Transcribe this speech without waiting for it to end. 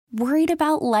Worried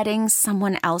about letting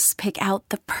someone else pick out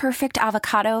the perfect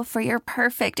avocado for your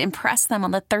perfect impress them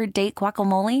on the third date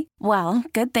guacamole? Well,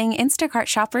 good thing Instacart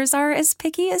shoppers are as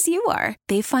picky as you are.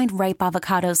 They find ripe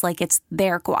avocados like it's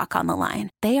their guac on the line.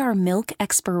 They are milk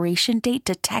expiration date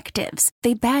detectives.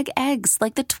 They bag eggs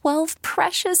like the 12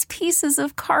 precious pieces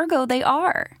of cargo they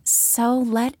are. So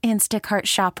let Instacart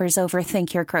shoppers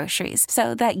overthink your groceries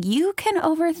so that you can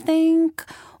overthink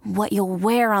what you'll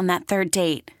wear on that third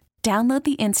date. Download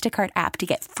the Instacart app to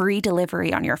get free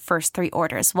delivery on your first 3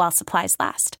 orders while supplies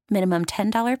last. Minimum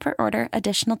 $10 per order.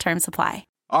 Additional terms apply.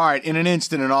 All right, in an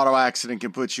instant, an auto accident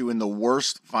can put you in the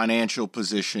worst financial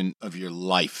position of your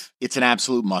life. It's an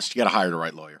absolute must. You got to hire the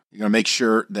right lawyer. You're going to make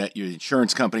sure that your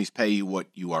insurance companies pay you what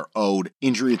you are owed.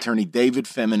 Injury attorney David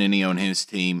Feminini and his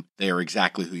team, they are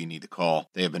exactly who you need to call.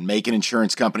 They have been making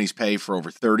insurance companies pay for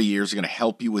over 30 years. They're going to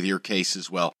help you with your case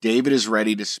as well. David is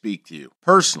ready to speak to you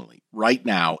personally. Right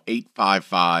now,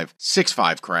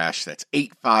 855-65-CRASH. That's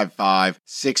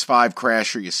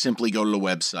 855-65-CRASH, or you simply go to the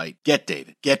website,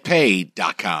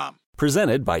 getdavidgetpaid.com.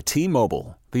 Presented by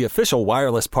T-Mobile, the official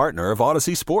wireless partner of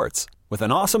Odyssey Sports. With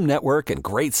an awesome network and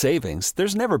great savings,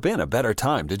 there's never been a better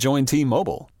time to join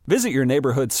T-Mobile. Visit your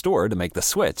neighborhood store to make the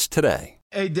switch today.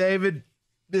 Hey, David,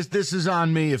 this is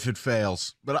on me if it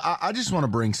fails, but I just want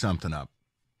to bring something up.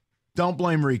 Don't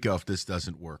blame Rico if this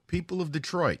doesn't work. People of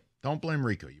Detroit, don't blame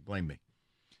Rico. You blame me.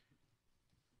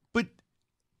 But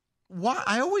why?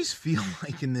 I always feel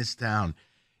like in this town,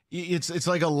 it's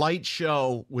like a light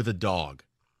show with a dog.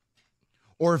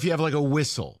 Or if you have like a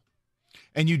whistle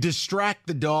and you distract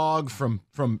the dog from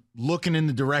looking in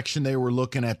the direction they were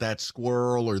looking at that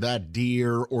squirrel or that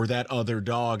deer or that other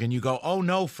dog, and you go, oh,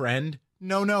 no, friend.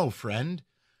 No, friend.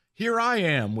 Here I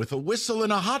am with a whistle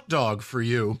and a hot dog for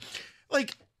you.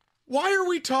 Like, why are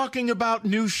we talking about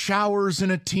new showers in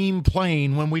a team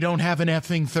plane when we don't have an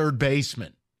effing third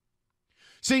baseman?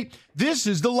 See, this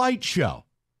is the light show.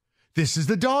 This is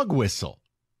the dog whistle.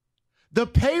 The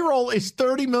payroll is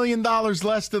 $30 million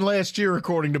less than last year,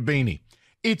 according to Beanie.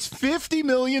 It's $50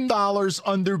 million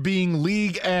under being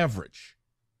league average.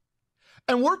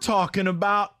 And we're talking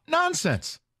about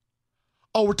nonsense.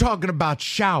 Oh, we're talking about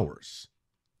showers.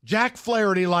 Jack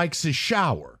Flaherty likes his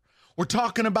shower. We're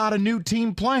talking about a new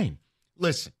team plane.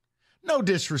 Listen, no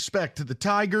disrespect to the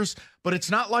Tigers, but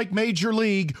it's not like Major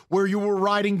League where you were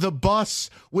riding the bus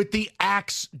with the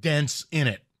axe dents in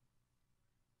it.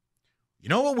 You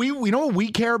know what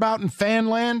we care about in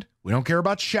Fanland? We don't care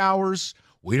about showers.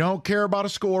 We don't care about a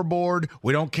scoreboard.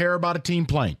 We don't care about a team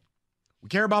plane. We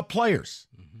care about players.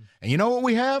 Mm-hmm. And you know what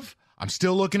we have? I'm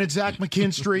still looking at Zach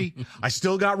McKinstry. I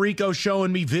still got Rico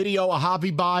showing me video of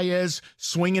Javi Baez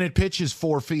swinging at pitches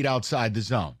 4 feet outside the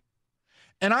zone.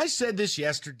 And I said this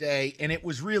yesterday, and it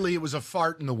was a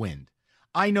fart in the wind.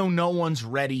 I know no one's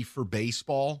ready for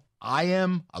baseball. I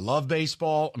am. I love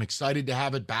baseball. I'm excited to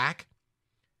have it back.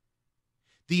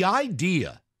 The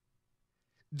idea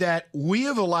that we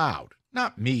have allowed,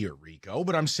 not me or Rico,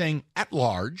 but I'm saying at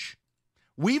large,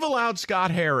 we've allowed Scott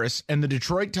Harris and the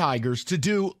Detroit Tigers to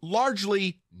do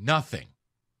largely nothing.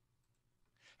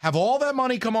 Have all that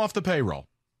money come off the payroll.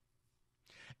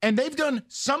 And they've done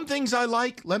some things I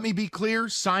like. Let me be clear.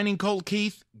 Signing Cole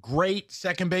Keith, great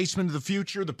second baseman of the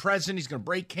future. The present, he's going to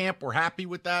break camp. We're happy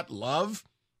with that. Love.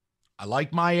 I like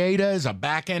Maeda as a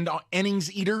back-end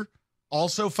innings eater.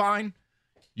 Also fine.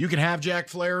 You can have Jack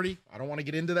Flaherty. I don't want to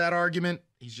get into that argument.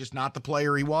 He's just not the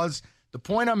player he was. The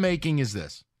point I'm making is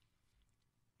this.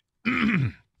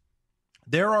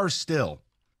 There are still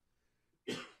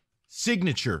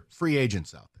signature free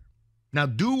agents out there. Now,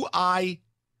 do I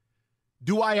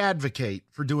advocate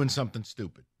for doing something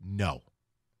stupid? No.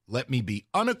 Let me be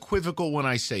unequivocal when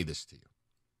I say this to you.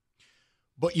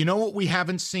 But you know what we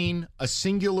haven't seen? A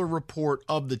singular report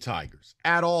of the Tigers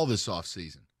at all this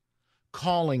offseason.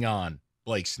 Calling on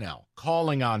Blake Snell,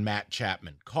 calling on Matt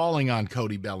Chapman, calling on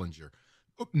Cody Bellinger,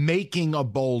 making a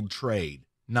bold trade.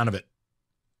 None of it.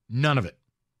 None of it.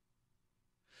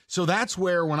 So that's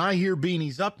where when I hear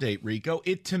Beanie's update, Rico,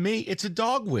 to me, it's a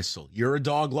dog whistle. You're a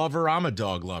dog lover. I'm a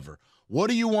dog lover. What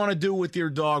do you want to do with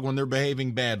your dog when they're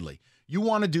behaving badly? You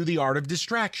want to do the art of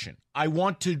distraction. I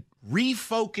want to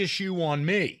refocus you on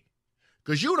me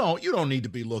because you don't need to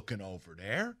be looking over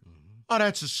there. Mm-hmm. Oh,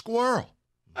 that's a squirrel.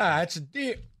 That's a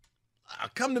deer.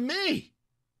 Come to me.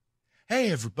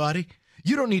 Hey, everybody.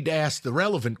 You don't need to ask the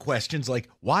relevant questions like,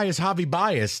 why is Javi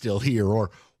Baez still here?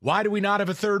 Or why do we not have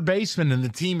a third baseman and the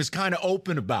team is kind of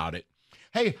open about it?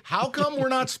 Hey, how come we're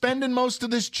not spending most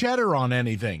of this cheddar on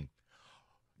anything?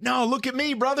 No, look at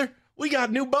me, brother. We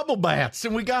got new bubble bats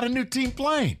and we got a new team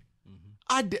plane.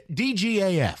 Mm-hmm.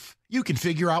 DGAF. You can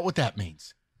figure out what that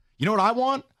means. You know what I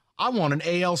want? I want an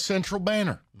AL Central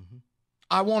banner. Mm-hmm.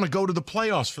 I want to go to the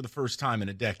playoffs for the first time in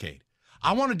a decade.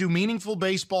 I want to do meaningful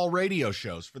baseball radio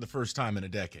shows for the first time in a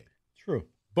decade. True.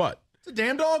 But it's a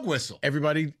damn dog whistle.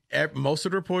 Most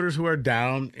of the reporters who are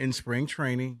down in spring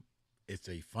training, it's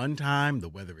a fun time. The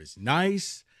weather is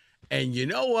nice. And you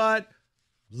know what?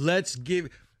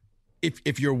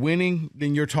 If you're winning,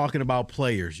 then you're talking about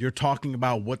players. You're talking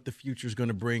about what the future is going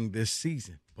to bring this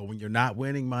season. But when you're not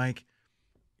winning, Mike,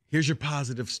 here's your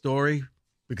positive story,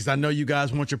 because I know you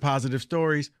guys want your positive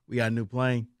stories. We got a new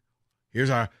plane. Here's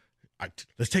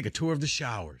let's take a tour of the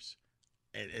showers.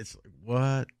 And it's like,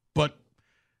 what? But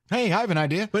hey, I have an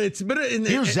idea. Here's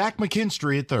Zach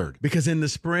McKinstry at third. Because in the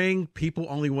spring, people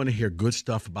only want to hear good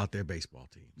stuff about their baseball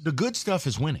teams. The good stuff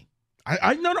is winning.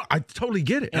 I totally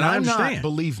get it. And I understand.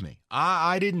 Believe me,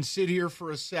 I didn't sit here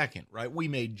for a second, right? We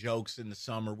made jokes in the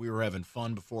summer. We were having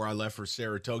fun before I left for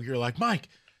Saratoga. You're like, Mike,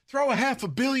 throw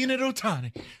 $500 million at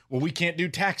Ohtani. Well, we can't do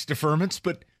tax deferments,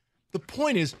 but the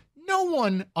point is, no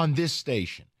one on this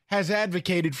station has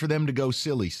advocated for them to go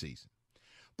silly season.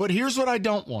 But here's what I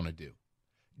don't want to do.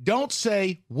 Don't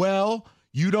say, well,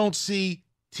 you don't see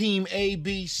team A,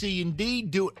 B, C, and D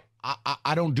do it.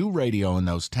 I don't do radio in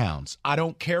those towns. I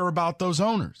don't care about those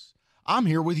owners. I'm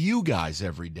here with you guys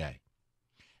every day.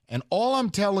 And all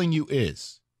I'm telling you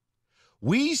is,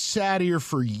 we sat here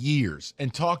for years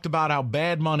and talked about how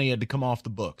bad money had to come off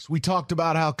the books. We talked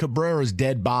about how Cabrera's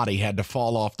dead body had to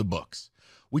fall off the books.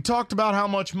 We talked about how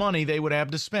much money they would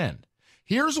have to spend.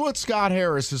 Here's what Scott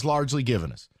Harris has largely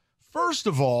given us. First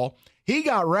of all, he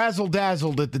got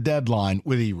razzle-dazzled at the deadline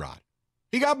with Erod.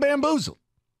 He got bamboozled.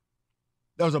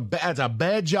 That's a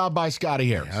bad job by Scotty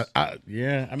Harris. I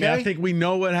think we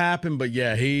know what happened, but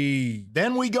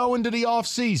Then we go into the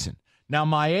offseason. Now,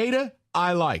 Maeda,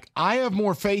 I like. I have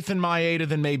more faith in Maeda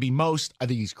than maybe most. I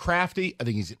think he's crafty. I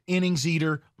think he's an innings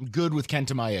eater. I'm good with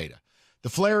Kenta Maeda. The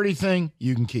Flaherty thing,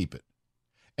 you can keep it.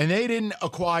 And they didn't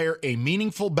acquire a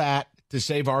meaningful bat to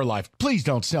save our life. Please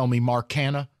don't sell me Mark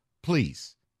Canha.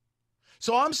 Please.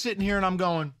 So I'm sitting here and I'm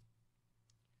going,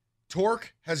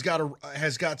 Torque has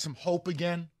got some hope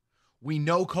again. We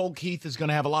know Cole Keith is going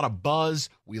to have a lot of buzz.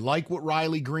 We like what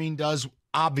Riley Green does.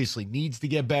 Obviously needs to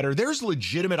get better. There's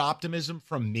legitimate optimism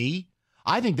from me.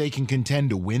 I think they can contend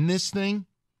to win this thing.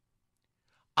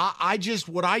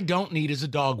 What I don't need is a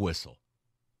dog whistle.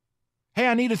 Hey,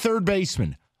 I need a third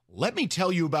baseman. Let me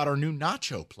tell you about our new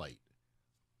nacho plate.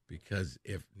 Because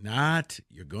if not,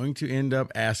 you're going to end up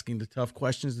asking the tough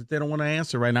questions that they don't want to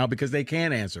answer right now, because they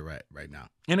can't answer right now.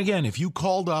 And again, if you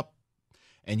called up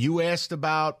and you asked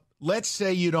about, let's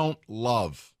say you don't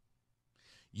love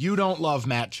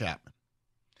Matt Chapman,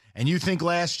 and you think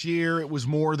last year it was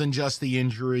more than just the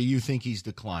injury, you think he's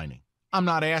declining. I'm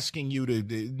not asking you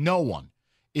to, no one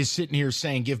is sitting here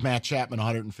saying give Matt Chapman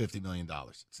 $150 million.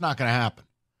 It's not going to happen.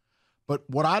 But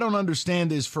what I don't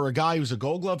understand is, for a guy who's a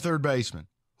Gold Glove third baseman,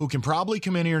 who can probably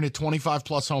come in here and hit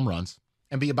 25-plus home runs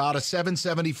and be about a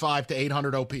 775 to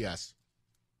 800 OPS,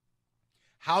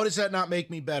 how does that not make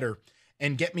me better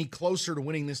and get me closer to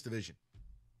winning this division?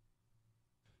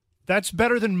 That's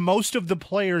better than most of the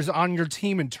players on your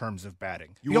team in terms of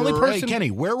batting. Hey,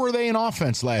 Kenny, where were they in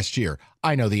offense last year?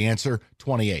 I know the answer,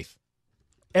 28th.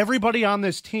 Everybody on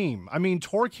this team. I mean,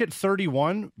 Torque hit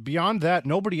 31. Beyond that,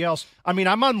 nobody else. I mean,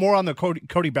 I'm more on the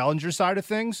Cody Bellinger side of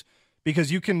things,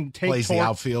 because you can take plays Torque. The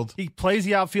outfield. He plays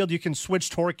the outfield. You can switch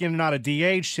Torque in and out of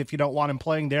DH if you don't want him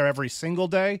playing there every single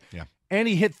day. Yeah. And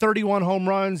he hit 31 home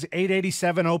runs,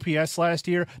 887 OPS last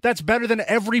year. That's better than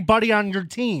everybody on your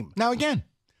team. Now, again,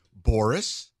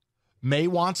 Boris may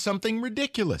want something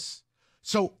ridiculous.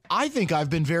 So I think I've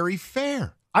been very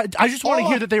fair. I just want to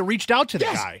hear that they reached out to the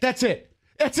guy. That's it.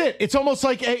 It's almost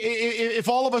like if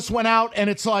all of us went out and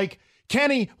it's like,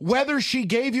 Kenny, whether she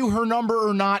gave you her number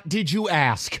or not, did you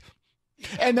ask?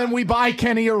 And then we buy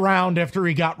Kenny around after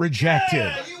he got rejected.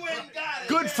 Yeah, you ain't got it.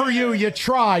 Good for you. You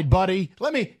tried, buddy.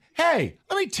 Let me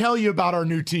tell you about our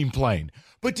new team plane.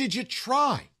 But did you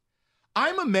try?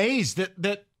 I'm amazed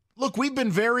that look, we've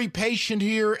been very patient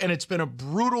here, and it's been a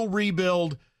brutal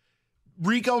rebuild.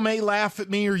 Rico may laugh at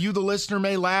me, or you, the listener,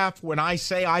 may laugh when I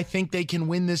say I think they can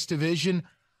win this division.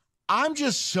 I'm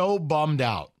just so bummed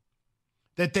out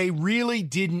that they really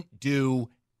didn't do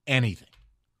anything.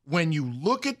 When you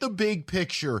look at the big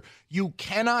picture, you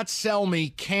cannot sell me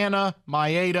Canha,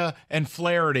 Maeda, and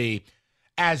Flaherty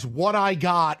as what I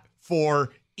got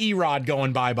for Erod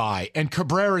going bye-bye and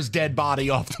Cabrera's dead body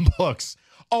off the books.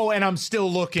 Oh, and I'm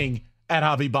still looking at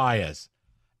Javi Baez.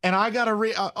 And I got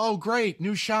to oh, great,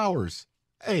 new showers.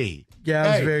 Hey. Yeah,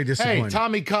 I was very disappointed. Hey,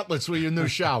 Tommy Cutlets with your new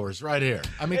showers right here.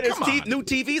 I mean, come on. New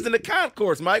TVs in the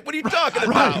concourse, Mike. What are you talking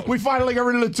Right. about? We finally got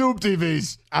rid of the tube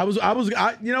TVs.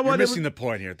 You know what? You're missing the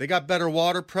point here. They got better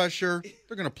water pressure.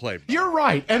 They're going to play. You're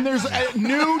right. And there's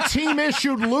new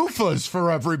team-issued loofahs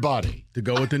for everybody. To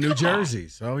go with the new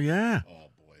jerseys. Oh, yeah. Oh,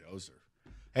 boy, those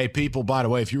are. Hey, people, by the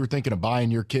way, if you were thinking of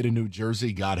buying your kid a new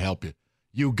jersey, God help you.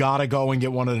 You got to go and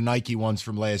get one of the Nike ones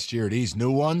from last year. These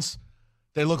new ones,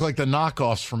 they look like the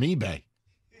knockoffs from eBay.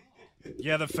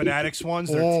 Yeah, the Fanatics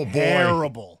ones, they're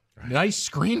terrible. Right. Nice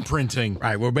screen printing.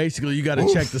 Right, well, basically, you got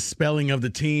to check the spelling of the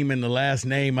team and the last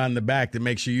name on the back to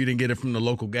make sure you didn't get it from the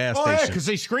local gas station. Yeah, because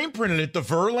they screen printed it. The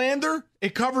Verlander,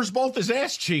 it covers both his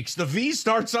ass cheeks. The V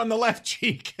starts on the left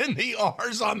cheek and the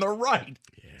R's on the right.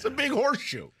 Yeah. It's a big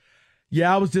horseshoe.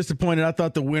 Yeah, I was disappointed. I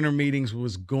thought the winter meetings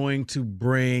was going to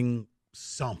bring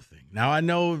something. Now, I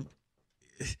know,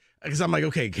 because I'm like,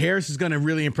 okay, Harris is going to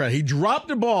really impress. He dropped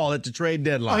the ball at the trade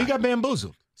deadline. Oh, he got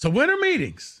bamboozled. So winter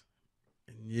meetings,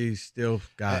 and you still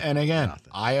got And again,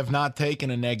 nothing. I have not taken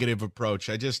a negative approach.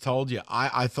 I just told you,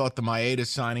 I thought the Maeda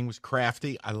signing was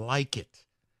crafty. I like it.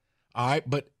 All right,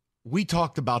 but we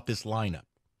talked about this lineup.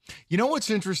 You know what's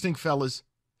interesting, fellas?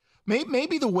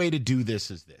 Maybe the way to do this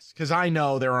is this, because I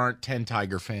know there aren't 10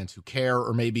 Tiger fans who care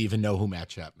or maybe even know who Matt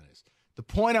Chapman is. The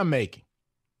point I'm making,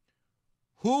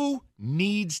 who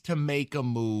needs to make a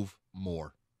move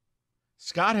more?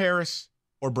 Scott Harris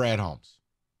or Brad Holmes?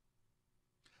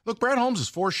 Look, Brad Holmes has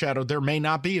foreshadowed there may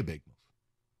not be a big move.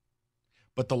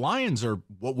 But the Lions are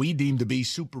what we deem to be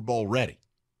Super Bowl ready.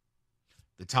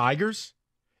 The Tigers,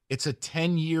 it's a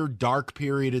 10-year dark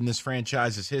period in this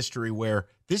franchise's history where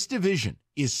this division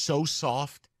is so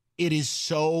soft, it is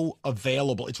so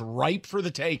available. It's ripe for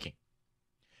the taking.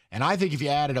 And I think if you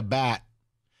added a bat,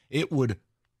 it would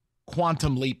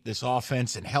quantum leap this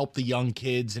offense and help the young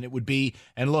kids. And it would be,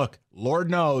 and look, Lord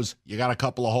knows you got a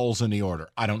couple of holes in the order.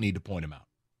 I don't need to point them out.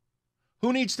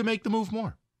 Who needs to make the move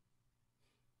more?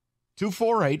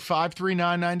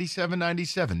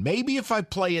 248-539-9797. Maybe if I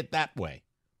play it that way,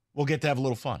 we'll get to have a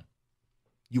little fun.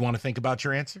 You want to think about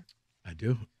your answer? I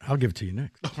do. I'll give it to you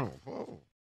next.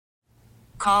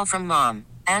 Call from mom.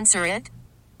 Answer it.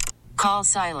 Call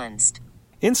silenced.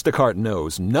 Instacart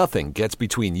knows nothing gets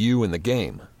between you and the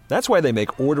game. That's why they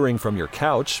make ordering from your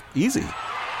couch easy.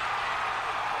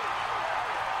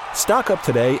 Stock up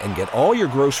today and get all your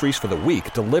groceries for the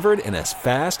week delivered in as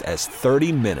fast as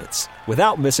 30 minutes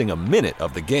without missing a minute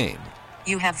of the game.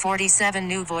 You have 47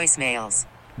 new voicemails.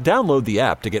 Download the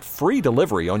app to get free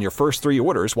delivery on your first 3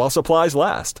 orders while supplies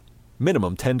last.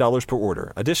 Minimum $10 per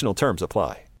order. Additional terms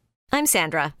apply. I'm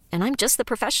Sandra, and I'm just the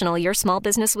professional your small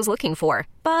business was looking for.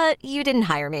 But you didn't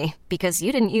hire me because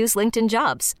you didn't use LinkedIn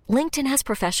Jobs. LinkedIn has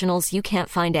professionals you can't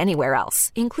find anywhere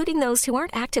else, including those who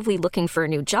aren't actively looking for a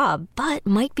new job, but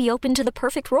might be open to the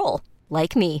perfect role,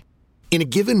 like me. In a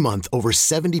given month, over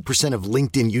 70% of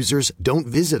LinkedIn users don't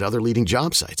visit other leading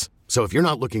job sites. So if you're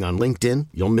not looking on LinkedIn,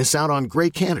 you'll miss out on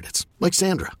great candidates like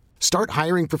Sandra. Start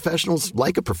hiring professionals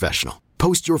like a professional.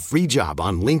 Post your free job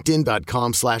on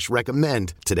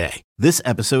linkedin.com/recommend today. This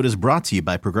episode is brought to you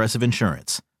by Progressive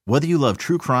Insurance. Whether you love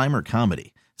true crime or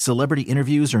comedy, celebrity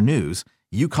interviews or news,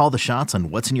 you call the shots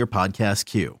on what's in your podcast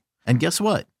queue. And guess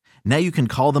what? Now you can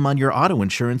call them on your auto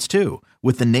insurance too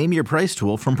with the Name Your Price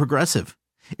tool from Progressive.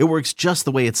 It works just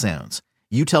the way it sounds.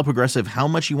 You tell Progressive how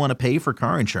much you want to pay for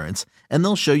car insurance, and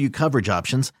they'll show you coverage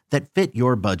options that fit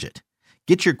your budget.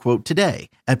 Get your quote today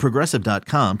at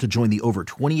Progressive.com to join the over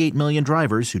 28 million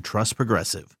drivers who trust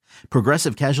Progressive.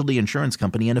 Progressive Casualty Insurance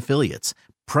Company and Affiliates.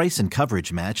 Price and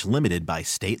coverage match limited by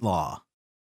state law.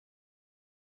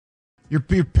 Your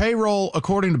payroll,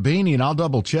 according to Beanie, and I'll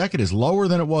double check it, is lower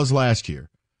than it was last year.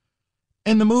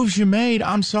 And the moves you made,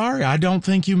 I'm sorry, I don't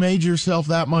think you made yourself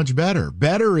that much better.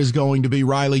 Better is going to be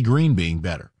Riley Green being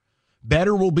better.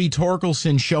 Better will be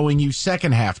Torkelson showing you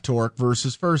second half torque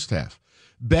versus first half.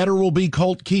 Better will be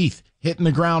Colt Keith hitting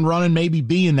the ground running, maybe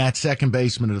being that second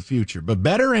baseman of the future. But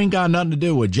better ain't got nothing to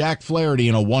do with Jack Flaherty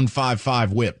and a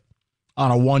 1.55 whip on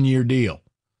a 1-year deal.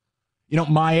 You know,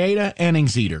 Maeda,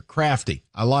 innings eater, crafty.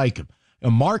 I like him.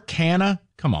 And Mark Canha,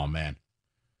 come on, man.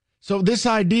 So this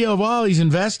idea of, well, he's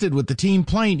invested with the team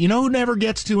playing. You know who never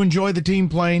gets to enjoy the team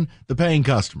playing? The paying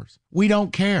customers. We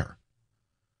don't care.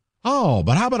 Oh,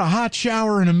 but how about a hot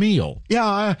shower and a meal?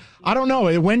 Yeah, I don't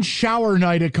know. When's shower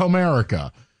night at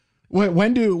Comerica?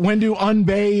 When do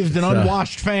unbathed and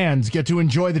unwashed fans get to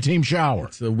enjoy the team shower?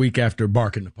 It's the week after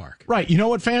Bark in the Park. Right. You know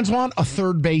what fans want? A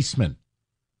third baseman.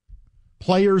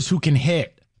 Players who can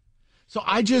hit. So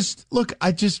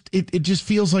it just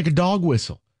feels like a dog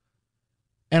whistle.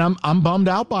 And I'm bummed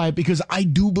out by it because I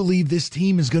do believe this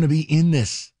team is going to be in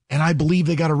this. And I believe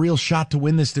they got a real shot to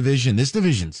win this division. This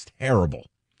division's terrible.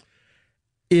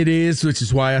 It is, which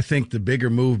is why I think the bigger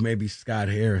move may be Scott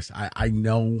Harris. I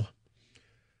know.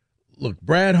 Look,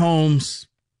 Brad Holmes,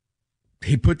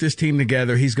 he put this team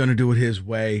together. He's going to do it his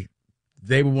way.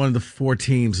 They were one of the 4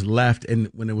 teams left and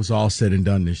when it was all said and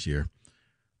done this year.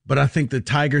 But I think the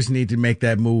Tigers need to make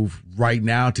that move right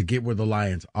now to get where the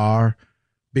Lions are,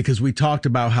 because we talked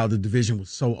about how the division was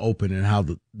so open and how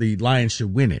the Lions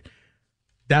should win it.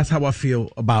 That's how I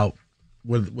feel about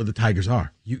where the Tigers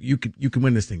are. You can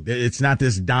win this thing. It's not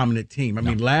this dominant team. I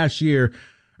mean, last year,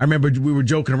 I remember we were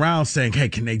joking around saying, hey,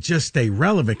 can they just stay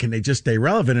relevant? Can they just stay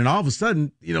relevant? And all of a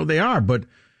sudden, they are. But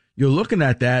you're looking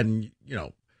at that and,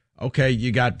 okay,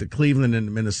 you got the Cleveland and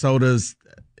the Minnesotas,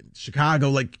 Chicago.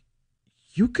 Like,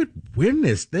 you could win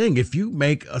this thing if you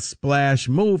make a splash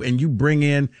move and you bring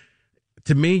in,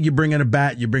 to me, you bring in a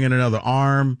bat, you bring in another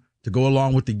arm to go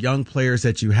along with the young players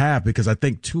that you have, because I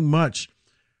think too much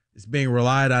is being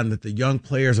relied on that the young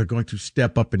players are going to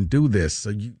step up and do this.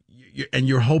 So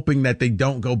you're hoping that they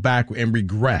don't go back and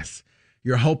regress.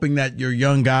 You're hoping that your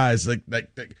young guys, like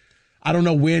I don't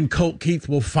know when Colt Keith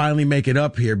will finally make it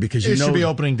up here, because it should be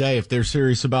opening day if they're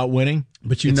serious about winning.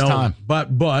 But it's time.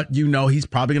 But he's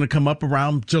probably going to come up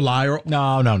around July or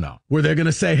no, where they're going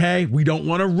to say, hey, we don't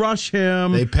want to rush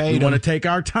him. They paid him. We want to take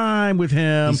our time with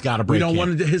him. He's got to break. We don't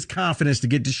camp. want his confidence to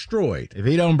get destroyed. If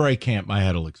he don't break camp, my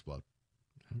head will explode.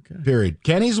 Okay. Period.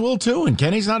 Kenny's will too, and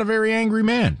Kenny's not a very angry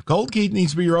man. Colt Keith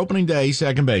needs to be your opening day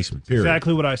second baseman. Period.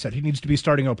 Exactly what I said. He needs to be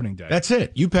starting opening day. That's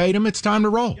it. You paid him. It's time to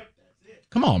roll. Yep, that's it.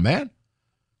 Come on, man.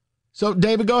 So,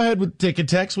 David, go ahead with ticket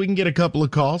text. We can get a couple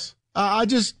of calls. I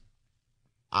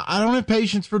don't have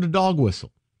patience for the dog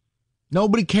whistle.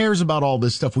 Nobody cares about all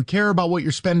this stuff. We care about what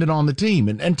you're spending on the team.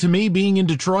 And to me, being in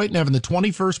Detroit and having the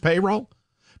 21st payroll,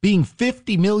 being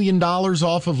 $50 million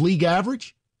off of league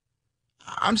average,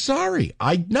 I'm sorry.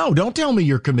 Don't tell me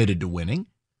you're committed to winning.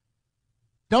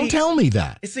 Don't tell me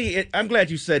that. See, I'm glad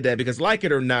you said that, because like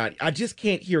it or not, I just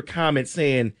can't hear comments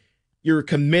saying you're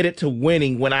committed to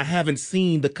winning when I haven't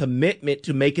seen the commitment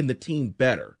to making the team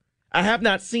better. I have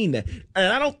not seen that.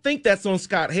 And I don't think that's on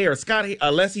Scott Harris.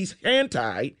 Unless he's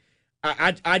hand-tied,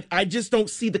 I just don't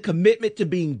see the commitment to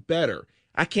being better.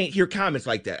 I can't hear comments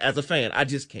like that. As a fan, I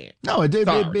just can't. No,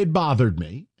 it bothered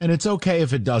me, and it's okay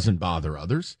if it doesn't bother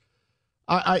others.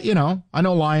 I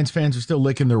know Lions fans are still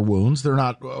licking their wounds. They're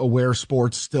not aware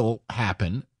sports still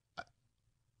happen.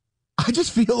 I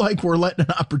just feel like we're letting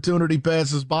an opportunity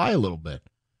pass us by a little bit.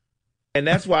 And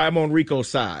that's why I'm on Rico's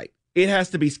side. It has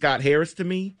to be Scott Harris to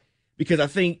me, because I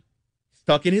think,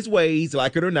 stuck in his ways,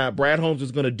 like it or not, Brad Holmes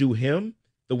is going to do him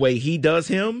the way he does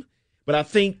him. But I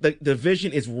think the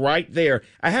division is right there.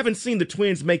 I haven't seen the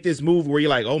Twins make this move where you're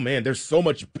like, oh, man, they're so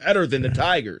much better than the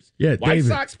Tigers. Yeah, White David,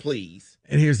 Sox, please.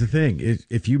 And here's the thing.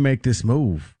 If you make this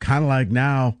move, kind of like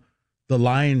now, the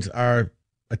Lions are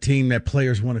a team that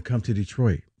players want to come to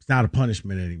Detroit. It's not a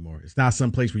punishment anymore. It's not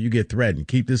some place where you get threatened.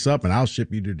 Keep this up and I'll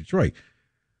ship you to Detroit.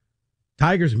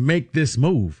 Tigers make this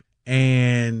move.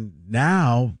 And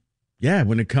now,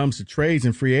 when it comes to trades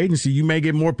and free agency, you may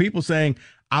get more people saying,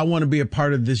 I want to be a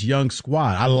part of this young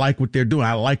squad. I like what they're doing.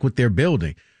 I like what they're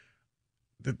building.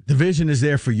 The division is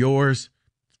there for yours,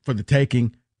 for the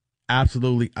taking.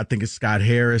 Absolutely. I think it's Scott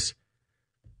Harris.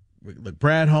 Look,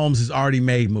 Brad Holmes has already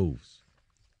made moves.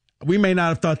 We may not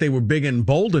have thought they were big and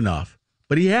bold enough,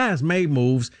 but he has made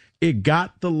moves. It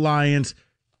got the Lions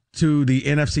to the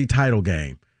NFC title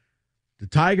game. The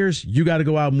Tigers, you got to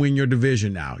go out and win your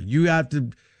division now. You got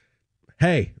to,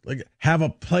 have a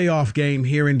playoff game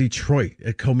here in Detroit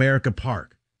at Comerica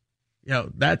Park.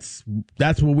 That's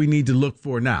what we need to look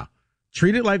for now.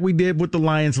 Treat it like we did with the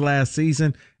Lions last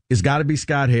season. It's got to be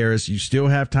Scott Harris. You still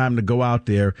have time to go out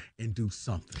there and do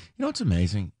something. You know what's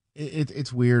amazing?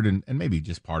 It's weird, and maybe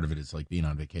just part of it is like being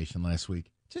on vacation last week.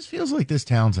 It just feels like this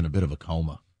town's in a bit of a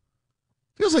coma.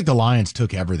 Feels like the Lions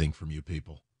took everything from you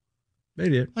people. They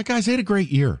did. Like, guys, they had a great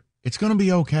year. It's going to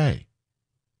be okay.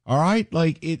 All right?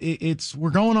 Like, we're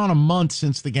going on a month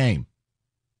since the game.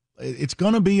 It's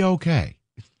going to be okay.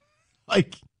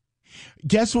 Like,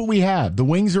 guess what we have? The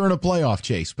Wings are in a playoff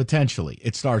chase, potentially.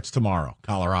 It starts tomorrow.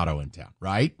 Colorado in town,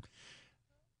 right?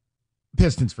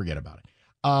 Pistons, forget about it.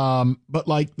 But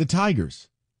like the Tigers,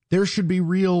 there should be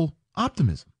real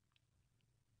optimism.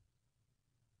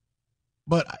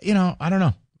 But, I don't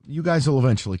know. You guys will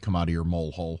eventually come out of your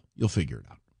mole hole. You'll figure it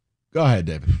out. Go ahead,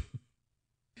 David.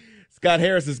 Scott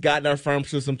Harris has gotten our farm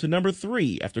system to number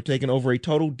 3 after taking over a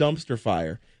total dumpster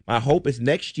fire. My hope is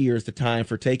next year is the time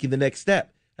for taking the next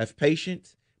step. Have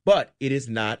patience, but it is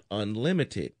not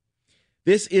unlimited.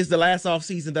 this is the last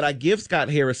offseason that I give Scott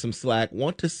Harris some slack.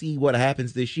 Want to see what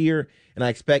happens this year, and I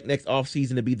expect next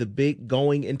offseason to be the big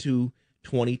going into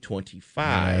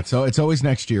 2025. So it's always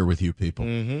next year with you people.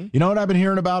 Mm-hmm. You know what I've been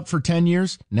hearing about for 10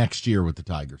 years? Next year with the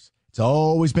Tigers. It's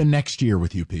always been next year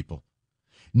with you people.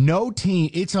 No team,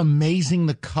 it's amazing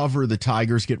the cover the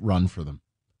Tigers get run for them.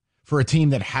 For a team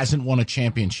that hasn't won a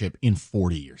championship in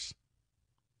 40 years.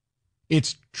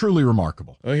 It's truly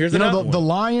remarkable. Well, here's another one. The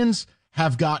Lions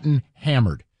have gotten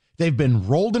hammered. They've been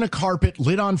rolled in a carpet,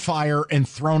 lit on fire, and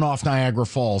thrown off Niagara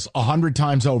Falls 100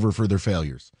 times over for their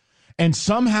failures. And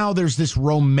somehow there's this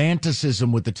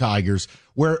romanticism with the Tigers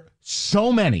where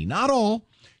so many, not all,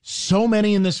 so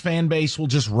many in this fan base will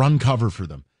just run cover for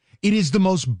them. It is the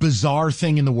most bizarre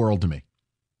thing in the world to me.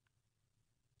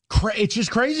 It's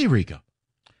just crazy, Rico.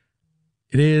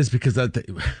 It is, because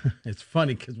it's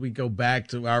funny because we go back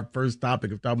to our first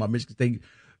topic of talking about Michigan State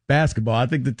basketball. I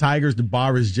think the Tigers, the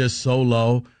bar is just so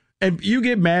low. And you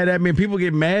get mad at me and people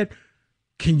get mad.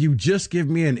 Can you just give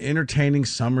me an entertaining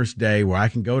summer's day where I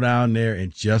can go down there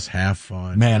and just have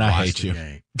fun? Man, I hate you.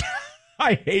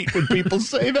 I hate when people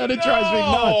say that. It drives me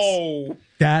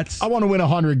nuts. I want to win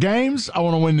 100 games. I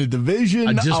want to win the division.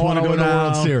 I just want to go win the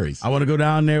down, World Series. I want to go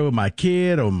down there with my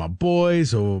kid or my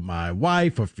boys or my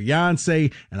wife or fiance,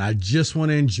 and I just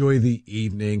want to enjoy the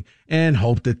evening and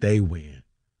hope that they win.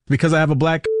 Because I have a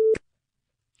black.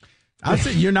 I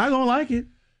said, you're not going to like it.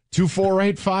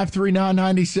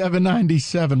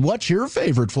 248-539-9797. What's your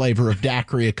favorite flavor of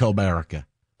daiquiri at Comerica?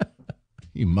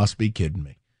 You must be kidding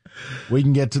me. We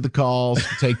can get to the calls,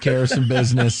 take care of some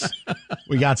business.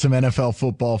 We got some NFL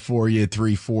football for you at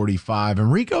 3:45. And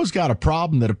Rico's got a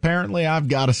problem that apparently I've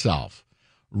got to solve.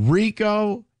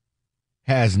 Rico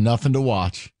has nothing to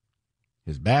watch.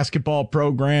 His basketball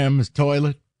program, his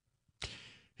toilet.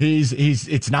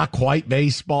 It's not quite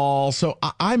baseball. So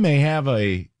I may have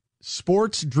a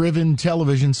sports-driven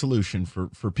television solution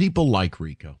for people like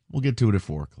Rico. We'll get to it at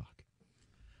 4 o'clock.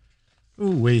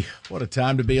 Ooh-wee, what a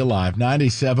time to be alive.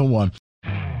 97.1.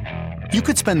 You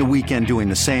could spend the weekend doing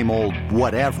the same old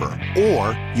whatever,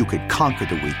 or you could conquer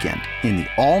the weekend in the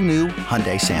all-new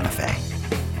Hyundai Santa Fe.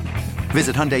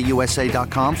 Visit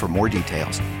HyundaiUSA.com for more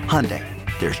details. Hyundai,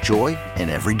 there's joy in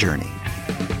every journey.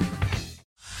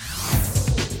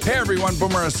 Hey everyone,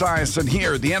 Boomer Esiason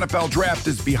here. The NFL draft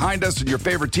is behind us and your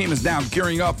favorite team is now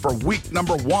gearing up for week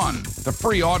number 1. The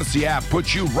free Odyssey app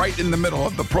puts you right in the middle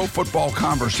of the pro football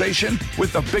conversation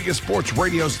with the biggest sports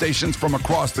radio stations from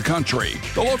across the country.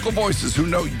 The local voices who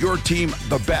know your team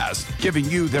the best, giving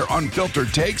you their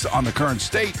unfiltered takes on the current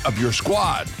state of your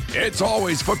squad. It's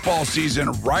always football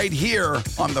season right here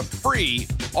on the free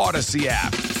Odyssey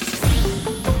app.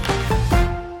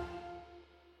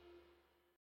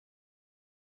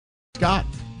 Scott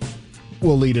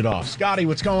will lead it off. Scotty,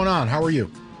 what's going on? How are you?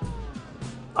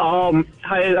 Hi,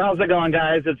 how's it going,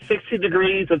 guys? It's 60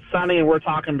 degrees, it's sunny, and we're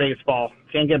talking baseball.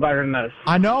 Can't get better than this.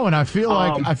 I know, and I feel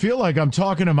like I'm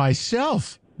talking to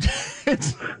myself.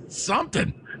 It's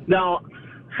something. Now,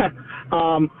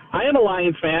 I am a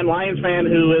Lions fan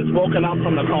who is woken up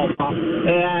from the coma,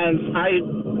 and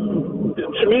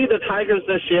to me, the Tigers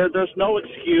this year, there's no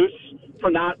excuse for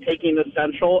not taking the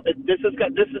Central. This is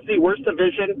the worst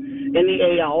division in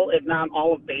the AL, if not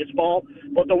all of baseball.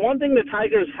 But the one thing the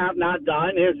Tigers have not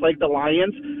done is, like the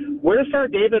Lions, where's our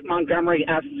David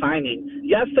Montgomery-esque signing?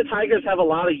 Yes, the Tigers have a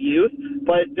lot of youth,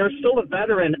 but there's still a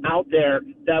veteran out there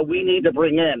that we need to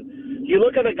bring in. You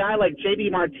look at a guy like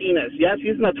J.D. Martinez. Yes,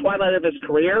 he's in the twilight of his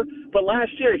career, but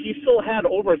last year he still had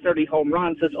over 30 home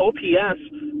runs. His OPS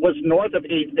was north of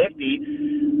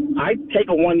 850. I'd take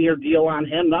a one-year deal on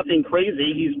him, nothing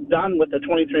crazy. He's done with the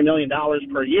 $23 million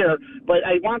per year. But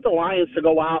I want the Lions to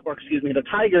go out, the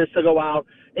Tigers to go out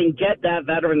and get that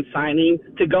veteran signing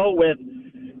to go with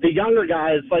the younger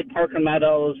guys like Parker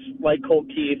Meadows, like Colt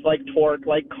Keith, like Torque,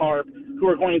 like Carp, who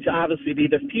are going to obviously be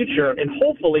the future and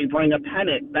hopefully bring a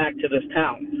pennant back to this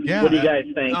town. Yeah, what do you guys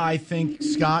think? I think,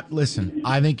 Scott, listen,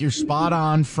 I think you're spot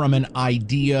on from an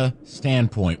idea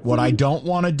standpoint. What I don't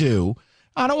want to do,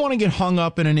 I don't want to get hung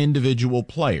up in an individual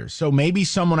player. So maybe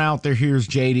someone out there hears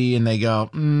JD and they go,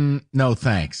 no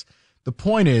thanks. The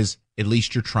point is, at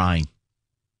least you're trying.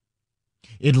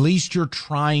 At least you're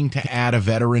trying to add a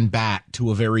veteran bat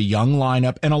to a very young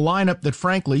lineup and a lineup that,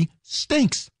 frankly,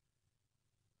 stinks.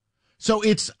 So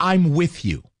I'm with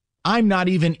you. I'm not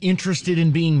even interested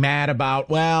in being mad about,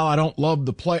 well, I don't love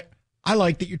the play. I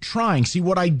like that you're trying. See,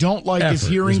 what I don't like is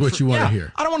hearing what you want to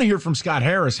hear. I don't want to hear from Scott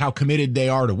Harris how committed they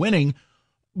are to winning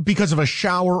because of a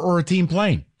shower or a team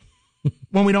playing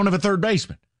when we don't have a third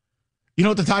baseman. You know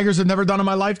what the Tigers have never done in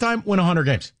my lifetime? Win 100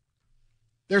 games.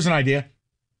 There's an idea.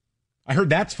 I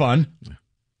heard that's fun.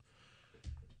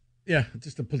 Yeah,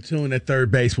 just a platoon at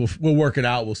third base. We'll work it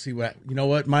out. We'll see what. You know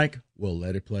what, Mike? We'll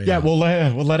let it play out. Yeah, we'll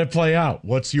let it play out.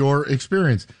 What's your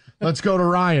experience? Let's go to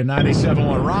Ryan,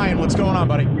 97.1. Ryan, what's going on,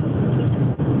 buddy?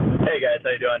 Hey, guys. How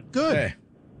you doing? Good. Hey.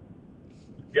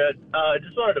 Good. I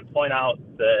just wanted to point out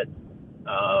that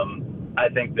I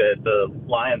think that the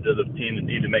Lions are the team that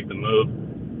need to make the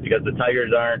move because the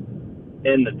Tigers aren't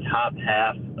in the top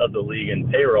half of the league in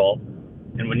payroll.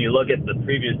 And when you look at the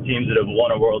previous teams that have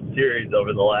won a World Series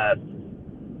over the last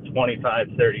 25,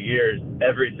 30 years,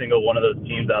 every single one of those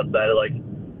teams outside of, I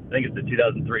think it's the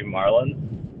 2003 Marlins,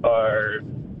 are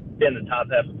in the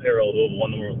top half of payroll who have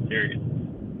won the World Series.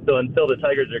 So until the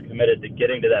Tigers are committed to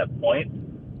getting to that point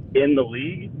in the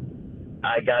league,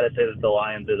 I got to say that the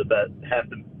Lions are the best, have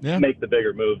to make the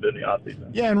bigger move in the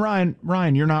offseason. Yeah, and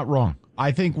Ryan, you're not wrong.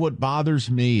 I think what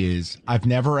bothers me is I've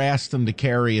never asked them to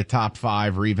carry a top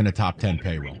 5 or even a top 10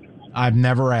 payroll. I've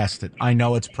never asked it. I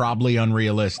know it's probably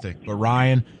unrealistic, but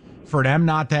Ryan, for them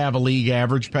not to have a league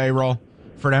average payroll,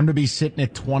 for them to be sitting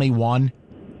at 21,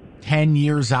 10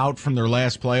 years out from their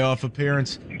last playoff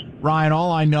appearance, Ryan,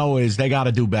 all I know is they got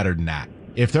to do better than that.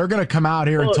 If they're going to come out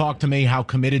here and talk to me how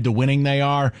committed to winning they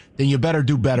are, then you better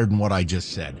do better than what I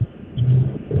just said.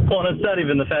 Well, and it's not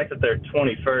even the fact that they're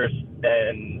 21st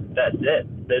and that's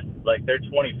it. They're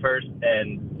 21st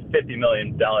and $50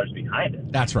 million behind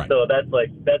it. That's right. So that's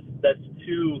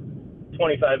two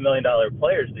 $25 million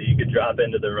players that you could drop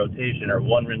into the rotation, or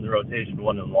one in the rotation,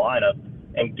 one in the lineup,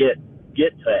 and get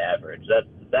to average.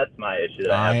 That's my issue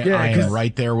that I have. I am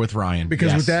right there with Ryan.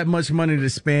 Because with that much money to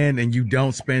spend and you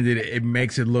don't spend it, it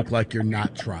makes it look like you're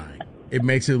not trying. It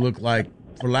makes it look like,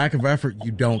 for lack of effort,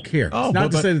 you don't care. It's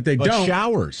not to say that they don't.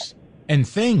 Showers and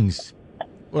things.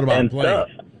 What about stuff?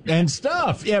 And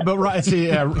stuff. Yeah, but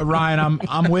Ryan,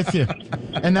 I'm with you.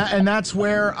 And that's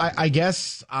where I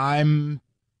guess I'm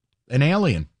an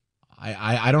alien.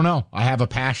 I don't know. I have a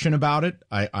passion about it.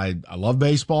 I love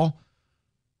baseball.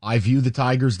 I view the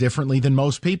Tigers differently than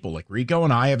most people. Like Rico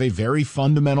and I have a very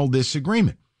fundamental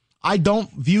disagreement. I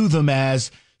don't view them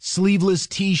as sleeveless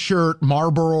T-shirt,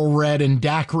 Marlboro Red, and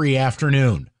daiquiri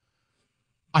afternoon.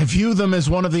 I view them as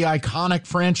one of the iconic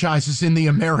franchises in the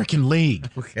American League.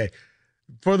 Okay.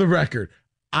 For the record,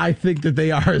 I think that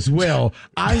they are as well.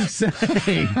 I'm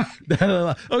saying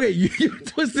that, okay, you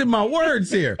twisted my words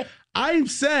here. I'm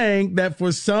saying that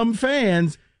for some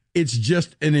fans, it's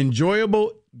just an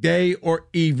enjoyable day or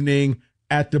evening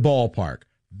at the ballpark.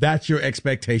 That's your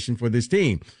expectation for this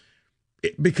team.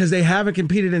 Because they haven't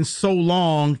competed in so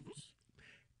long,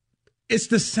 it's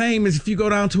the same as if you go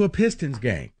down to a Pistons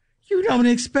game. You don't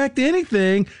expect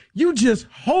anything. You just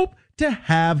hope to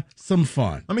have some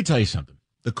fun. Let me tell you something.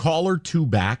 The caller 2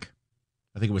 back,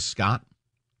 I think it was Scott.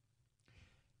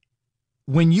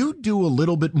 When you do a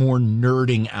little bit more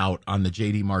nerding out on the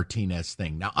JD Martinez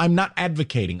thing, now I'm not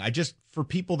advocating. For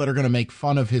people that are going to make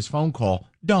fun of his phone call,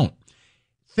 don't.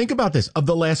 Think about this. Of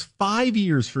the last 5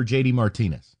 years for JD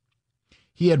Martinez,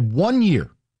 he had 1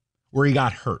 year where he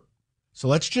got hurt. So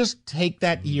let's just take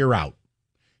that year out.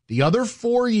 The other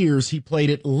 4 years he played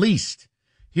at least.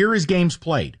 Here are his games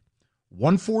played.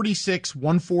 146,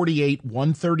 148,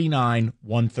 139,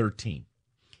 113.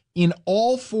 In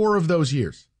all 4 of those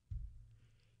years,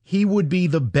 he would be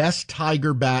the best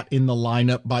Tiger bat in the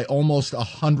lineup by almost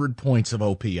 100 points of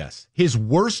OPS. His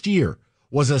worst year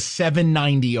was a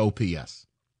 790 OPS.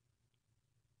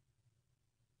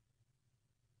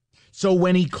 So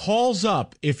when he calls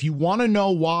up, if you want to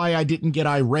know why I didn't get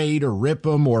irate or rip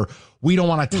him or we don't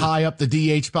want to tie up the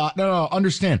DH spot, no,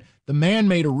 understand. The man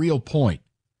made a real point.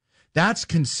 That's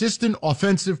consistent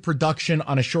offensive production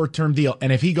on a short-term deal.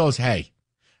 And if he goes, hey,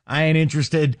 I ain't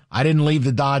interested. I didn't leave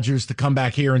the Dodgers to come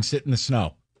back here and sit in the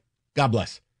snow. God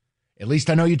bless. At least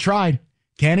I know you tried.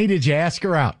 Kenny, did you ask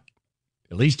her out?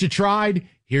 At least you tried.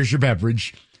 Here's your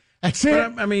beverage. That's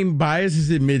it. But, I mean, Baez is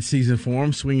in midseason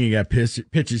form, swinging at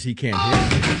pitches he can't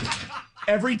hit.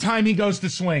 Every time he goes to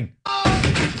swing.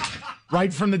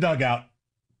 Right from the dugout.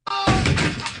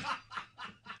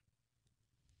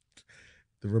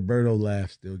 The Roberto laugh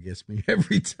still gets me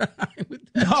every time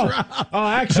with that drop. Oh,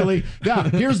 actually, yeah.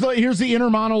 Here's the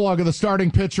inner monologue of the starting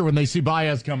pitcher when they see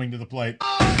Baez coming to the plate.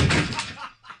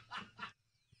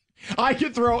 I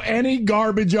can throw any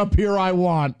garbage up here I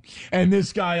want, and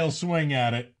this guy will swing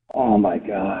at it. Oh, my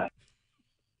God.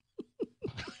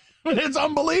 It's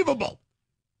unbelievable.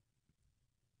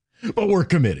 But we're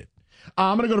committed.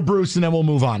 I'm going to go to Bruce, and then we'll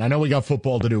move on. I know we got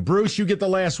football to do. Bruce, you get the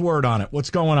last word on it.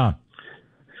 What's going on?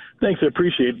 Thanks, I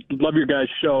appreciate it. Love your guys'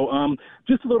 show.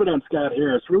 Just a little bit on Scott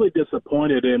Harris. Really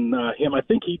disappointed in him. I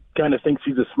think he kind of thinks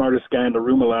he's the smartest guy in the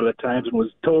room a lot of the times and was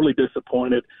totally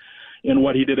disappointed. in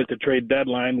what he did at the trade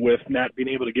deadline with not being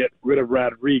able to get rid of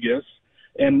Rodriguez.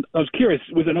 And I was curious,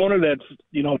 with an owner that's,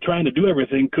 trying to do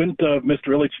everything, couldn't Mr.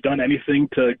 Ilitch done anything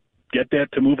to get that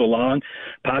to move along,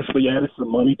 possibly added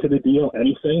some money to the deal,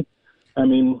 anything? I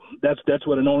mean, that's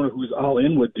what an owner who's all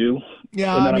in would do.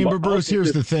 Yeah, but Bruce,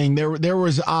 here's the thing. There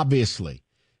was obviously,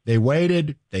 they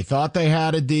waited. They thought they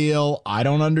had a deal. I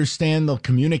don't understand the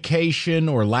communication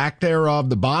or lack thereof.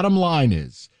 The bottom line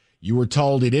is you were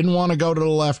told he didn't want to go to the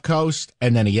left coast,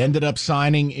 and then he ended up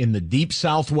signing in the deep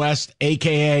Southwest,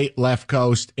 a.k.a. left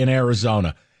coast in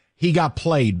Arizona. He got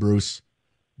played, Bruce.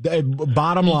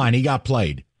 Bottom line, he got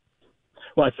played.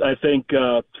 Well, I think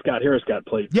Scott Harris got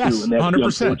played, yes, too, and that's 100%.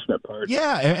 The unfortunate part.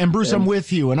 Yeah, and Bruce, I'm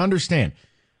with you, and understand.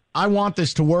 I want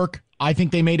this to work. I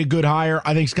think they made a good hire.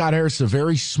 I think Scott Harris is a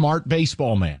very smart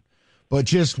baseball man. But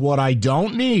just what I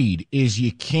don't need is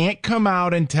you can't come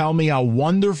out and tell me how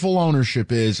wonderful ownership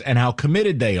is and how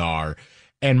committed they are,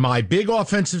 and my big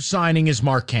offensive signing is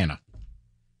Mark Canha.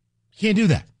 Can't do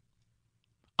that.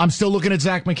 I'm still looking at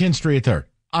Zach McKinstry at third.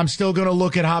 I'm still going to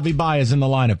look at Javi Baez in the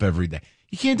lineup every day.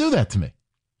 You can't do that to me.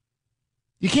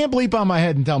 You can't bleep on my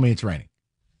head and tell me it's raining.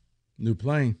 New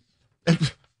plane.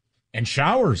 And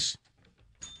showers.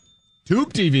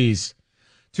 Tube TVs.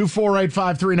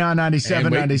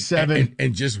 248-539-9797.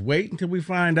 And just wait until we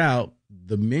find out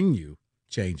the menu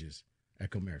changes at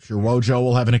Comerica. Sure, Wojo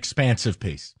will have an expansive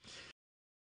piece.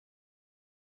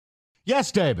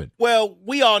 Yes, David. Well,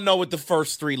 we all know what the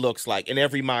first three looks like in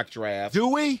every mock draft. Do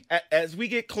we? As we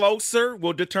get closer,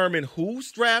 we'll determine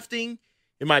who's drafting.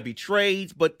 It might be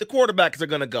trades, but the quarterbacks are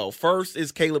going to go. First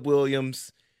is Caleb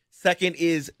Williams. Second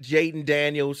is Jaden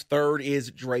Daniels. Third is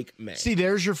Drake May. See,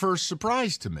 there's your first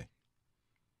surprise to me.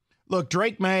 Look,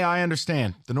 Drake May, I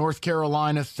understand. The North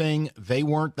Carolina thing, they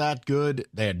weren't that good.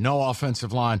 They had no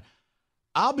offensive line.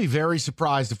 I'll be very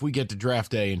surprised if we get to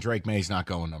draft day and Drake May's not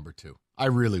going number 2. I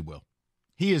really will.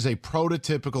 He is a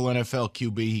prototypical NFL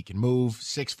QB. He can move,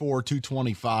 6'4",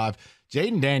 225.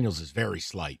 Jaden Daniels is very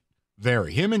slight.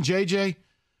 Very. Him and JJ,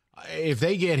 if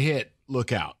they get hit,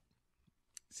 look out.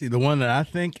 See, the one that I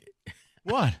think...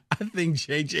 What? I think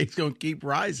JJ's going to keep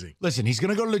rising. Listen, he's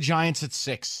going to go to the Giants at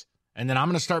 6, and then I'm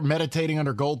going to start meditating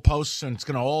under goalposts, and it's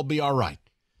going to all be all right.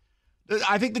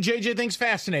 I think the JJ thing's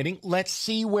fascinating. Let's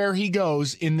see where he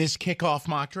goes in this kickoff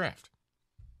mock draft.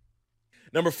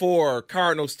 Number 4,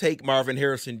 Cardinals take Marvin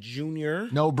Harrison Jr.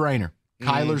 No brainer.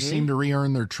 Kyler seemed to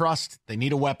re-earn their trust. They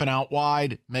need a weapon out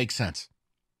wide. Makes sense.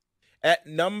 At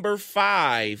number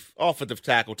 5, offensive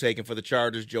tackle taken for the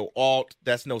Chargers, Joe Alt.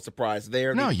 That's no surprise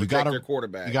there. No, you got their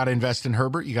quarterback. You got to invest in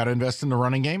Herbert. You got to invest in the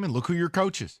running game, and look who your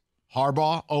coach is.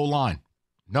 Harbaugh, O-line.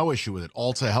 No issue with it.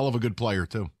 Alt's a hell of a good player,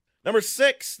 too. Number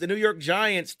 6, the New York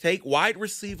Giants take wide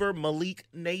receiver Malik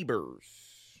Neighbors.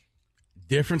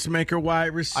 Difference maker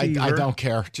wide receiver. I don't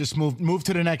care. Just move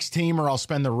to the next team, or I'll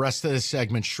spend the rest of this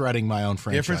segment shredding my own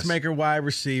franchise. Difference maker wide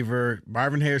receiver.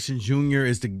 Marvin Harrison Jr.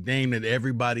 is the name that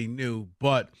everybody knew,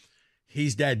 but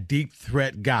he's that deep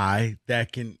threat guy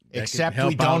that can Except help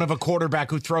we don't out. have a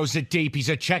quarterback who throws it deep. He's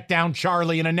a check down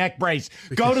Charlie in a neck brace.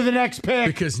 Go to the next pick.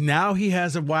 Because now he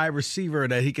has a wide receiver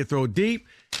that he can throw deep.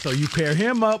 So you pair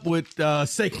him up with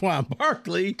Saquon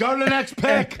Barkley. Go to the next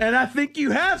pick. And I think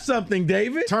you have something,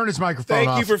 David. Turn his microphone off.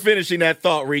 Thank you for finishing that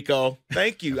thought, Rico.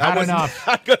 Thank you. Not enough.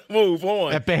 I'm going to move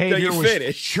on. That behavior was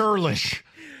finish. churlish.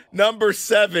 Number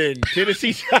 7,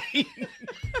 Tennessee Titans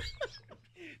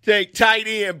take tight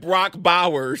end Brock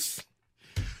Bowers.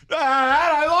 That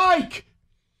I like.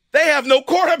 They have no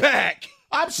quarterback.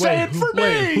 I'm saying for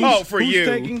me. For you. Who's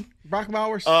taking Brock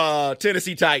Bowers?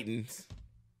 Tennessee Titans.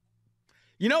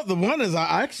 You know, the one is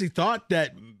I actually thought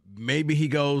that maybe he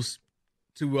goes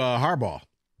to Harbaugh.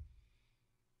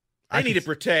 I need to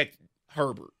protect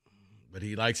Herbert. But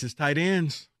he likes his tight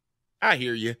ends. I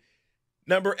hear you.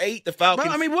 Number 8, the Falcons.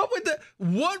 But, I mean, what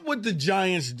would the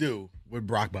Giants do with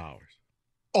Brock Bowers?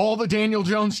 All the Daniel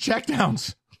Jones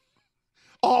checkdowns.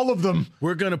 All of them.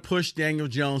 We're going to push Daniel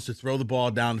Jones to throw the ball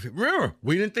down the field. Remember,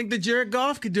 we didn't think that Jared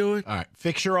Goff could do it. All right,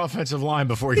 fix your offensive line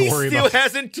before you worry about it. He still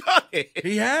hasn't done it.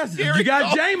 He hasn't. You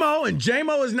got J-Mo, and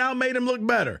J-Mo has now made him look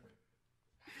better.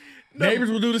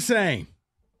 Neighbors will do the same.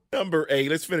 Number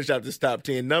 8, let's finish out this top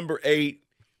 10. Number 8,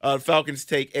 Falcons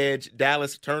take edge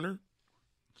Dallas Turner.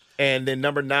 And then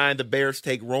number 9, the Bears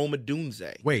take Rome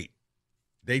Odunze. Wait,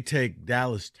 they take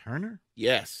Dallas Turner?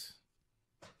 Yes.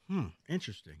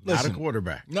 Interesting. Listen, not a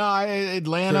quarterback. No,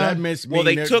 Atlanta. So that means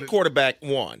they took quarterback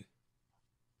 1.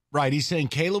 Right. He's saying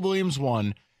Caleb Williams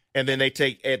 1. And then they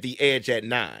take at the edge at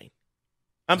 9.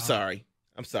 I'm sorry.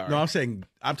 I'm sorry. No,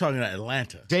 I'm talking about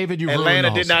Atlanta. David,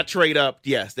 Atlanta did not trade up.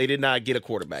 Yes, they did not get a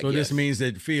quarterback. So this means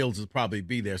that Fields will probably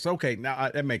be there. So, okay, now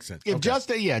that makes sense. If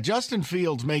Justin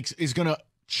Fields is going to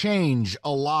change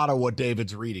a lot of what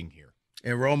David's reading here.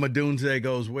 And Roma Dunze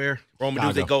goes where? Roma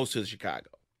Dunze goes to Chicago.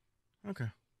 Okay.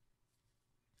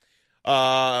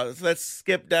 So let's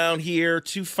skip down here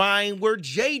to find where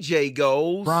JJ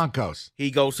goes. Broncos. He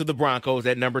goes to the Broncos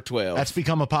at number 12. That's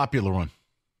become a popular one.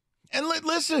 And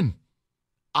listen,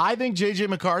 I think J.J.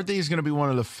 McCarthy is going to be one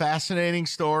of the fascinating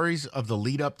stories of the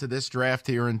lead up to this draft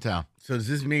here in town. So does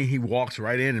this mean he walks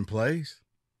right in and plays?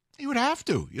 He would have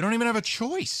to. You don't even have a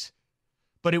choice.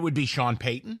 But it would be Sean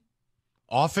Payton.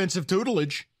 Offensive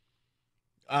tutelage.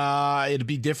 It'd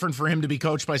be different for him to be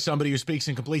coached by somebody who speaks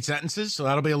in complete sentences, so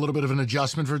that'll be a little bit of an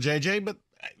adjustment for JJ, but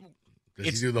does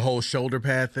he do the whole shoulder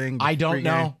pad thing? I don't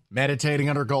know. Meditating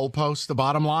under goalposts. The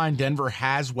bottom line, Denver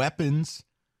has weapons.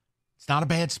 It's not a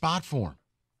bad spot for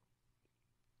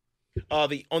him.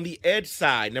 On the edge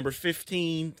side, number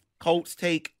 15, Colts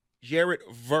take Jared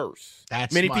Verse.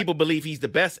 Many people believe he's the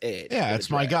best edge. Yeah, that's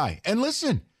my guy. And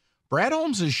listen, Brad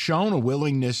Holmes has shown a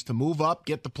willingness to move up,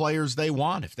 get the players they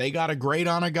want. If they got a grade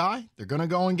on a guy, they're going to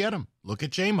go and get him. Look at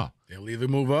J-Mo. They'll either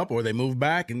move up or they move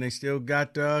back, and they still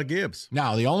got Gibbs.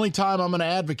 Now, the only time I'm going to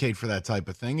advocate for that type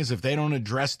of thing is if they don't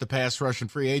address the pass rush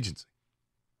and free agency.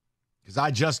 Because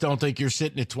I just don't think you're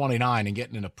sitting at 29 and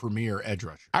getting in a premier edge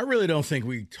rusher. I really don't think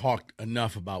we talked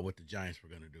enough about what the Giants were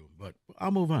going to do, but I'll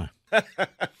move on.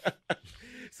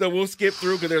 So we'll skip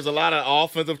through because there's a lot of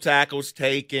offensive tackles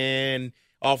taken,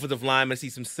 offensive linemen,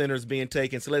 see some centers being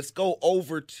taken. So let's go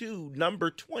over to number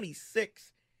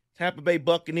 26. Tampa Bay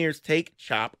Buccaneers take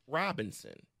Chop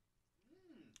Robinson.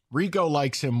 Rico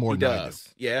likes him more than I do.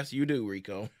 Yes, you do,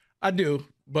 Rico. I do,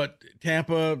 but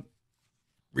Tampa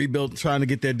rebuilt, trying to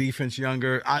get their defense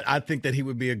younger. I think that he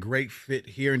would be a great fit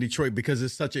here in Detroit because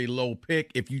it's such a low pick.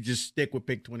 If you just stick with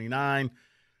pick 29,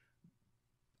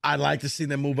 I'd like to see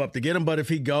them move up to get him. But if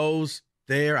he goes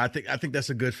there, I think that's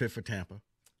a good fit for Tampa.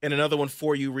 And another one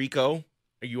for you, Rico.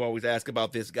 You always ask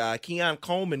about this guy. Keon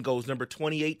Coleman goes number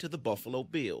 28 to the Buffalo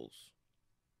Bills.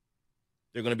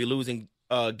 They're going to be losing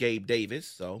Gabe Davis.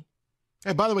 So,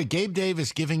 hey, by the way, Gabe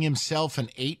Davis giving himself an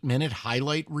 8-minute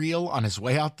highlight reel on his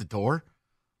way out the door.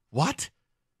 What?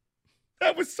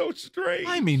 That was so strange.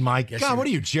 I mean, my God, what are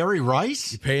you, Jerry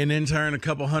Rice? You pay an intern a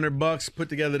couple $100, put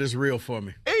together this reel for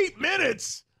me. 8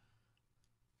 minutes.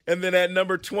 And then at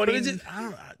number 20.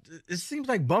 It seems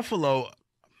like Buffalo,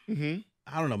 I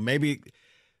don't know, maybe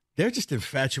they're just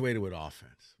infatuated with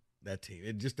offense, that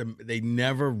team. They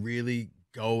never really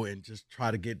go and just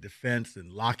try to get defense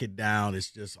and lock it down.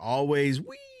 It's just always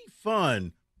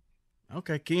fun.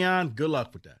 Okay, Keon, good luck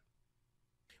with that.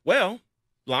 Well,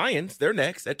 Lions, they're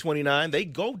next at 29. They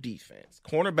go defense.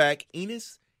 Cornerback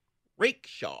Enos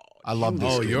Rakeshaw. I love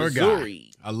this kid. Your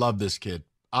Missouri. guy. I love this kid.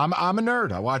 I'm a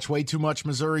nerd. I watch way too much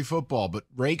Missouri football, but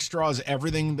Rakestraw is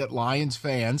everything that Lions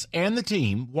fans and the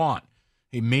team want.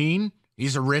 He's mean.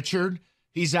 He's a Richard.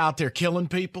 He's out there killing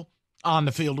people on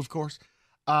the field, of course.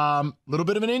 Little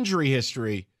bit of an injury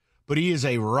history, but he is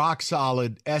a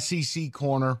rock-solid SEC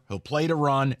corner. He'll play to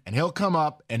run, and he'll come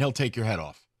up, and he'll take your head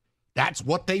off. That's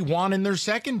what they want in their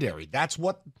secondary. That's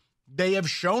what they have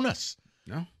shown us.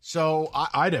 No. So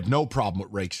I'd have no problem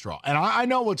with Rakestraw. And I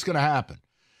know what's going to happen.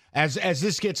 As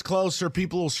this gets closer,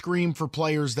 people will scream for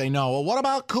players they know. Well, what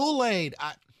about Kool-Aid?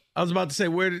 I was about to say,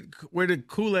 where did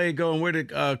Kool-Aid go and where did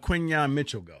Quinyon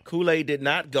Mitchell go? Kool-Aid did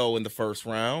not go in the first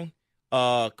round.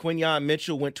 Quinyon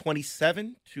Mitchell went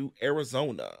 27 to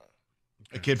Arizona.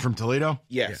 A kid from Toledo?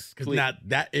 Yes. Because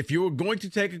if you were going to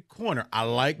take a corner, I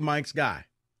like Mike's guy.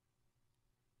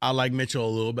 I like Mitchell a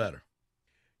little better.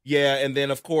 Yeah, and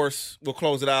then, of course, we'll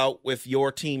close it out with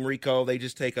your team, Rico. They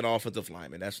just take an offensive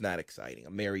lineman. That's not exciting.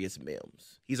 Amarius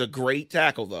Mims. He's a great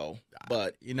tackle, though,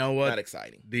 but you know what? Not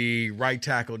exciting. The right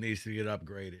tackle needs to get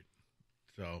upgraded.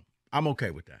 So I'm okay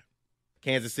with that.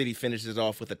 Kansas City finishes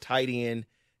off with a tight end,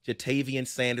 Jatavian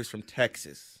Sanders from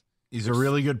Texas. He's a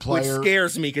really good player. Which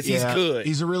scares me because he's good.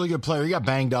 He's a really good player. He got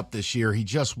banged up this year. He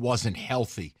just wasn't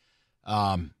healthy.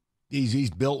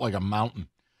 He's built like a mountain.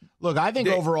 Look, I think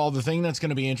overall the thing that's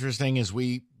going to be interesting is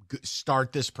we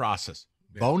start this process.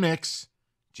 Yeah. Bo Nix,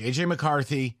 J.J.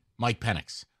 McCarthy, Mike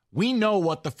Penix. We know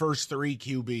what the first three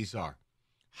QBs are.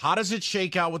 How does it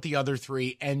shake out with the other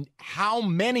three, and how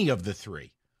many of the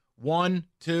three, 1,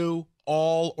 2,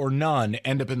 all, or none,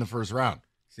 end up in the first round?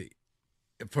 See,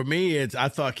 for me, I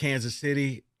thought Kansas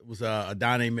City was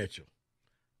Adonai Mitchell.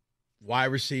 Wide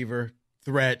receiver,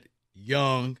 threat,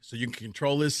 young, so you can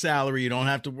control his salary. You don't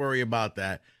have to worry about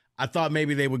that. I thought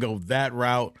maybe they would go that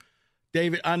route.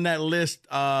 David, on that list,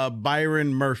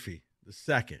 Byron Murphy, the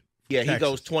second. Yeah, Texas. he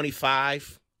goes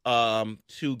 25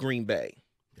 to Green Bay.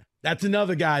 That's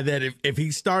another guy that if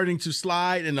he's starting to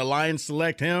slide and the Lions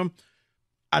select him,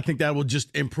 I think that will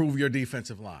just improve your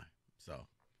defensive line. So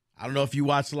I don't know if you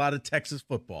watch a lot of Texas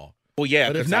football. Well, yeah.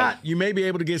 But if not, you may be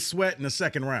able to get Sweat in the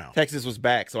second round. Texas was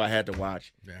back, so I had to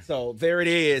watch. Yeah. So there it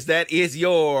is. That is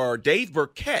your Dave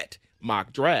Burkett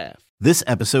mock draft. This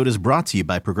episode is brought to you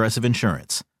by Progressive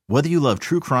Insurance. Whether you love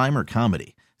true crime or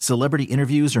comedy, celebrity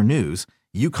interviews or news,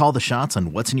 you call the shots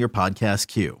on what's in your podcast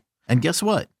queue. And guess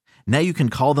what? Now you can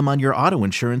call them on your auto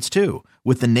insurance too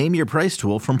with the Name Your Price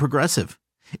tool from Progressive.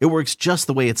 It works just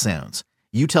the way it sounds.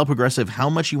 You tell Progressive how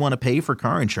much you want to pay for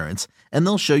car insurance, and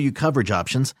they'll show you coverage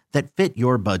options that fit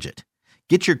your budget.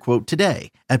 Get your quote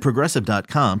today at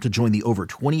Progressive.com to join the over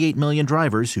 28 million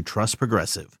drivers who trust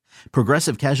Progressive.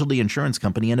 Progressive Casualty Insurance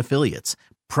Company and Affiliates.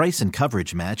 Price and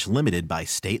coverage match limited by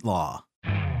state law.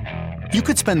 You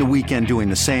could spend the weekend doing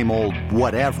the same old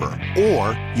whatever,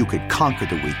 or you could conquer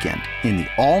the weekend in the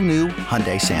all-new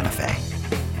Hyundai Santa Fe.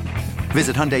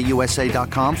 Visit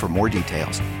HyundaiUSA.com for more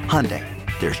details. Hyundai,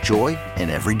 there's joy in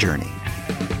every journey.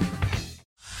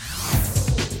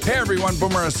 Hey everyone,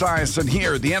 Boomer Esiason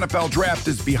here. The NFL Draft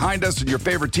is behind us and your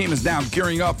favorite team is now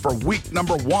gearing up for week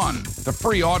number 1. The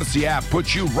free Odyssey app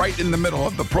puts you right in the middle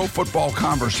of the pro football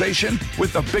conversation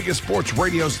with the biggest sports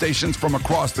radio stations from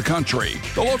across the country.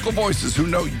 The local voices who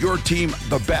know your team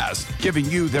the best, giving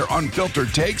you their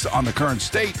unfiltered takes on the current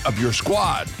state of your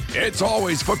squad. It's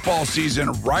always football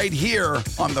season right here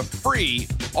on the free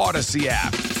Odyssey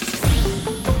app.